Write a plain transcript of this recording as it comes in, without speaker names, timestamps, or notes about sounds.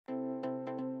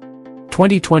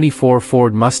2024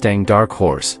 Ford Mustang Dark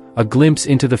Horse, a glimpse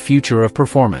into the future of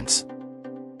performance.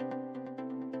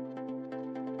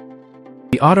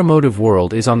 The automotive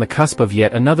world is on the cusp of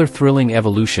yet another thrilling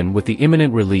evolution with the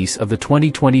imminent release of the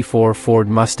 2024 Ford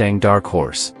Mustang Dark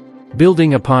Horse.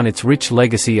 Building upon its rich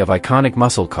legacy of iconic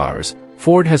muscle cars,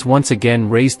 Ford has once again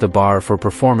raised the bar for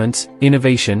performance,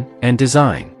 innovation, and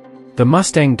design. The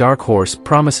Mustang Dark Horse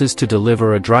promises to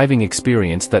deliver a driving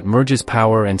experience that merges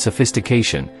power and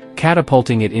sophistication,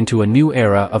 catapulting it into a new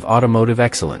era of automotive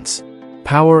excellence.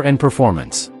 Power and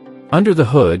performance. Under the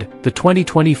hood, the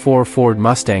 2024 Ford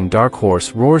Mustang Dark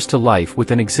Horse roars to life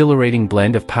with an exhilarating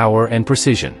blend of power and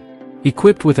precision.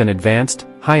 Equipped with an advanced,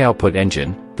 high-output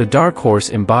engine, the Dark Horse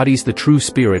embodies the true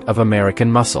spirit of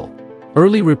American muscle.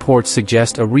 Early reports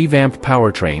suggest a revamped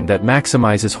powertrain that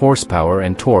maximizes horsepower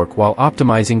and torque while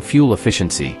optimizing fuel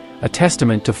efficiency, a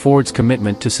testament to Ford's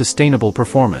commitment to sustainable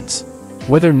performance.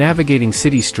 Whether navigating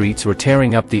city streets or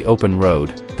tearing up the open road,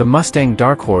 the Mustang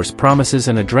Dark Horse promises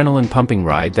an adrenaline-pumping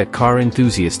ride that car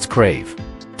enthusiasts crave.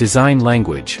 Design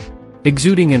language.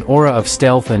 Exuding an aura of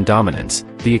stealth and dominance,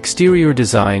 the exterior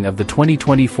design of the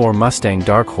 2024 Mustang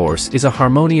Dark Horse is a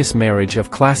harmonious marriage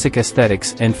of classic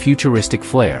aesthetics and futuristic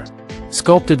flair.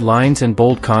 Sculpted lines and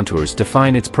bold contours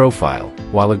define its profile,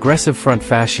 while aggressive front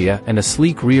fascia and a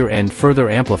sleek rear end further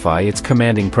amplify its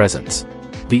commanding presence.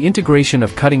 The integration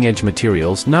of cutting-edge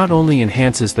materials not only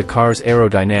enhances the car's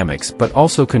aerodynamics but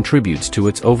also contributes to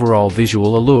its overall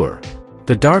visual allure.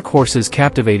 The Dark Horse's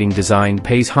captivating design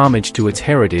pays homage to its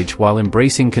heritage while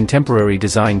embracing contemporary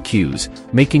design cues,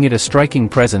 making it a striking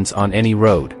presence on any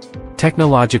road.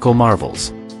 Technological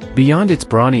marvels. Beyond its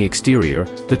brawny exterior,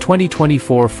 the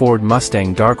 2024 Ford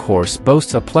Mustang Dark Horse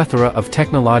boasts a plethora of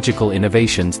technological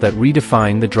innovations that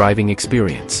redefine the driving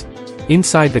experience.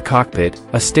 Inside the cockpit,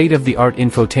 a state-of-the-art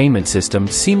infotainment system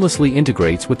seamlessly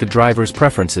integrates with the driver's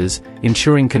preferences,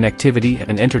 ensuring connectivity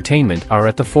and entertainment are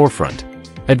at the forefront.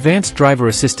 Advanced driver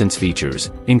assistance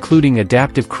features, including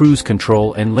adaptive cruise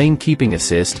control and lane keeping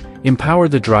assist, empower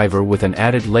the driver with an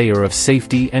added layer of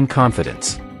safety and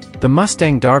confidence. The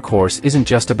Mustang Dark Horse isn't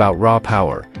just about raw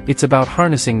power, it's about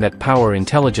harnessing that power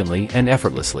intelligently and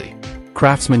effortlessly.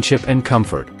 Craftsmanship and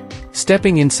comfort.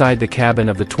 Stepping inside the cabin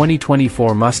of the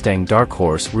 2024 Mustang Dark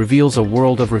Horse reveals a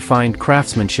world of refined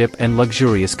craftsmanship and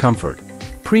luxurious comfort.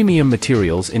 Premium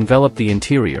materials envelop the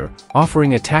interior,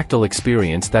 offering a tactile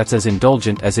experience that's as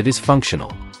indulgent as it is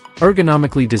functional.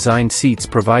 Ergonomically designed seats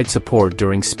provide support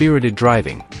during spirited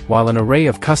driving, while an array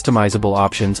of customizable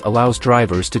options allows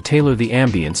drivers to tailor the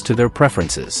ambience to their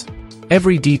preferences.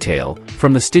 Every detail,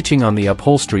 from the stitching on the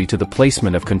upholstery to the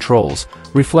placement of controls,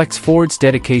 reflects Ford's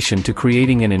dedication to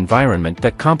creating an environment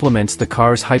that complements the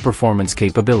car's high-performance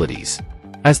capabilities.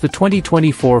 As the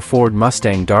 2024 Ford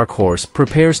Mustang Dark Horse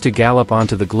prepares to gallop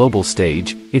onto the global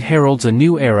stage, it heralds a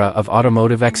new era of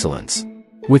automotive excellence.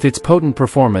 With its potent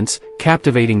performance,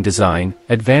 captivating design,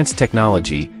 advanced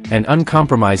technology, and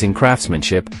uncompromising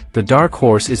craftsmanship, the Dark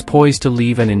Horse is poised to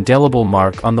leave an indelible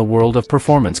mark on the world of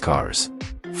performance cars.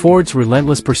 Ford's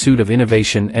relentless pursuit of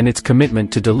innovation and its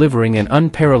commitment to delivering an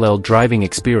unparalleled driving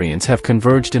experience have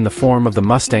converged in the form of the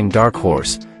Mustang Dark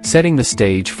Horse, setting the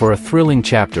stage for a thrilling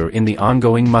chapter in the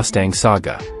ongoing Mustang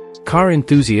saga. Car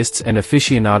enthusiasts and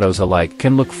aficionados alike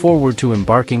can look forward to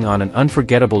embarking on an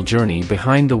unforgettable journey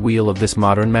behind the wheel of this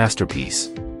modern masterpiece.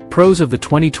 Pros of the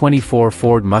 2024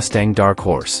 Ford Mustang Dark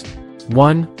Horse.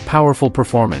 1. Powerful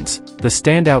performance. The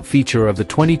standout feature of the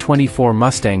 2024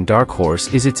 Mustang Dark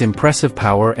Horse is its impressive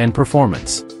power and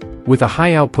performance. With a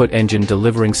high-output engine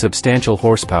delivering substantial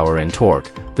horsepower and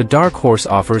torque, the Dark Horse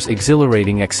offers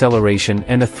exhilarating acceleration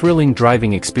and a thrilling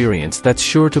driving experience that's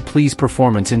sure to please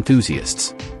performance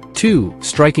enthusiasts. 2.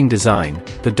 Striking design.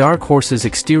 The Dark Horse's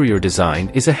exterior design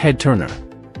is a head-turner.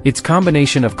 Its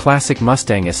combination of classic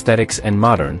Mustang aesthetics and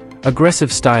modern,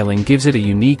 aggressive styling gives it a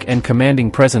unique and commanding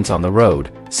presence on the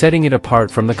road, setting it apart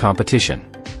from the competition.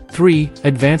 3.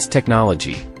 Advanced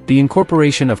technology. The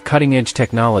incorporation of cutting-edge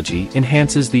technology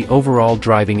enhances the overall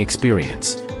driving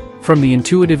experience. From the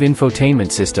intuitive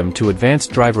infotainment system to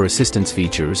advanced driver assistance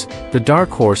features, the Dark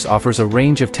Horse offers a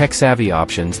range of tech-savvy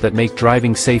options that make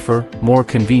driving safer, more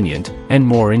convenient, and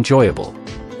more enjoyable.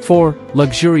 4.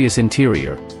 Luxurious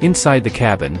interior. Inside the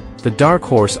cabin, the Dark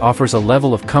Horse offers a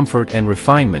level of comfort and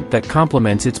refinement that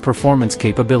complements its performance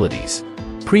capabilities.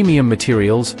 Premium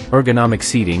materials, ergonomic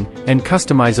seating, and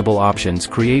customizable options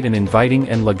create an inviting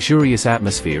and luxurious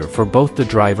atmosphere for both the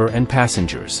driver and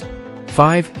passengers.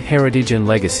 5. Heritage and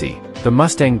legacy. The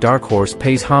Mustang Dark Horse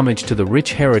pays homage to the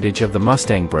rich heritage of the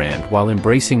Mustang brand while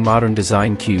embracing modern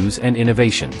design cues and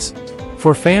innovations.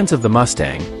 For fans of the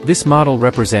Mustang, this model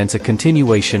represents a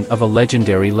continuation of a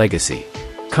legendary legacy.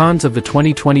 Cons of the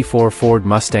 2024 Ford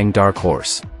Mustang Dark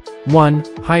Horse.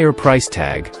 1. Higher price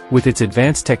tag. With its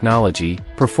advanced technology,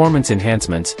 performance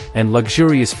enhancements, and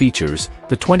luxurious features,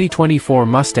 the 2024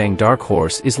 Mustang Dark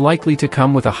Horse is likely to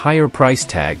come with a higher price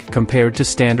tag compared to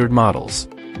standard models.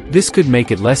 This could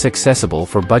make it less accessible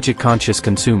for budget-conscious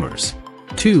consumers.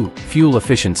 2. Fuel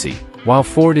efficiency. While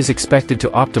Ford is expected to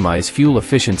optimize fuel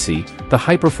efficiency, the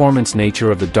high-performance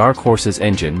nature of the Dark Horse's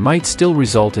engine might still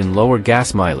result in lower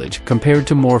gas mileage compared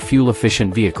to more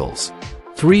fuel-efficient vehicles.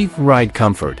 3. Ride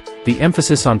comfort. The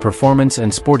emphasis on performance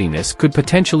and sportiness could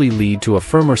potentially lead to a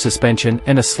firmer suspension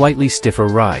and a slightly stiffer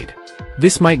ride.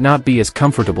 This might not be as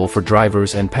comfortable for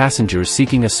drivers and passengers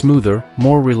seeking a smoother,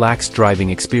 more relaxed driving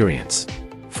experience.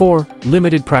 4.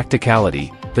 Limited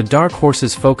practicality. The Dark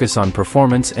Horse's focus on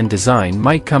performance and design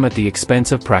might come at the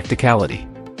expense of practicality.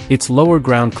 Its lower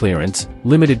ground clearance,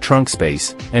 limited trunk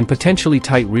space, and potentially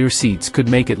tight rear seats could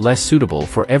make it less suitable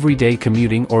for everyday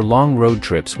commuting or long road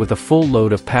trips with a full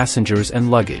load of passengers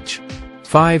and luggage.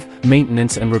 5.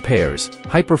 Maintenance and repairs.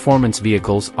 High-performance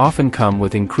vehicles often come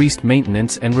with increased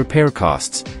maintenance and repair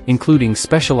costs, including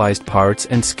specialized parts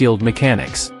and skilled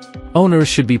mechanics. Owners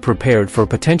should be prepared for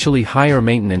potentially higher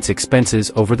maintenance expenses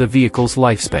over the vehicle's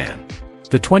lifespan.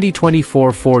 The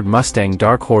 2024 Ford Mustang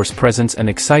Dark Horse presents an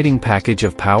exciting package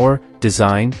of power,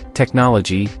 design,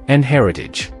 technology, and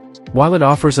heritage. While it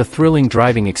offers a thrilling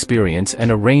driving experience and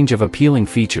a range of appealing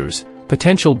features,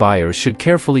 potential buyers should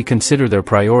carefully consider their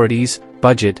priorities,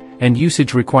 budget, and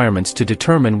usage requirements to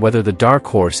determine whether the Dark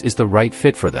Horse is the right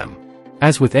fit for them.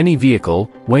 As with any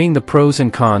vehicle, weighing the pros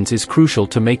and cons is crucial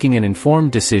to making an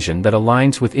informed decision that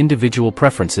aligns with individual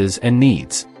preferences and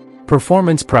needs.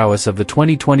 Performance prowess of the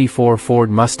 2024 Ford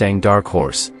Mustang Dark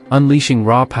Horse, unleashing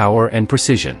raw power and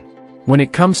precision. When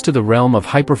it comes to the realm of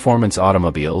high-performance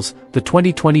automobiles, the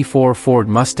 2024 Ford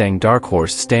Mustang Dark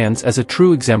Horse stands as a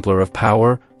true exemplar of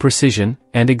power, precision,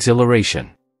 and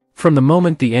exhilaration. From the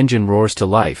moment the engine roars to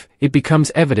life, it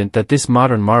becomes evident that this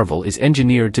modern marvel is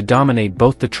engineered to dominate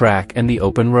both the track and the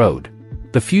open road.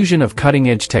 The fusion of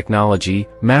cutting-edge technology,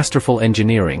 masterful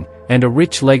engineering, and a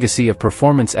rich legacy of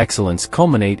performance excellence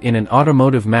culminate in an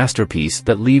automotive masterpiece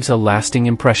that leaves a lasting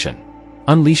impression.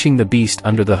 Unleashing the beast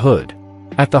under the hood.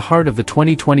 At the heart of the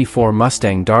 2024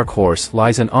 Mustang Dark Horse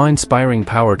lies an awe-inspiring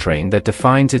powertrain that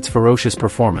defines its ferocious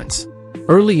performance.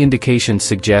 Early indications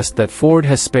suggest that Ford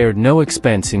has spared no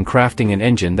expense in crafting an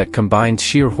engine that combines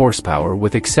sheer horsepower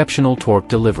with exceptional torque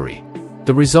delivery.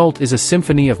 The result is a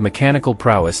symphony of mechanical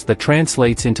prowess that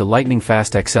translates into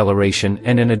lightning-fast acceleration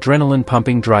and an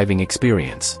adrenaline-pumping driving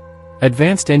experience.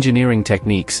 Advanced engineering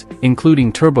techniques,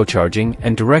 including turbocharging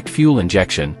and direct fuel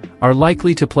injection, are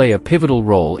likely to play a pivotal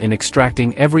role in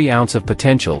extracting every ounce of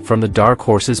potential from the Dark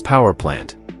Horse's power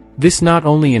plant. This not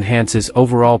only enhances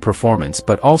overall performance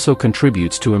but also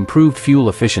contributes to improved fuel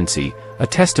efficiency, a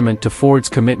testament to Ford's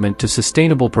commitment to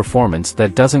sustainable performance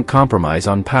that doesn't compromise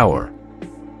on power.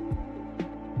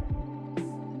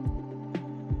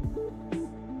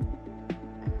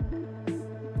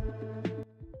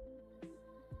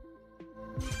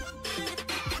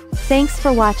 Thanks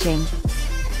for watching.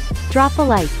 Drop a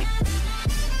like,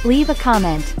 leave a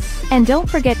comment, and don't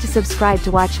forget to subscribe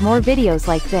to watch more videos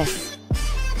like this.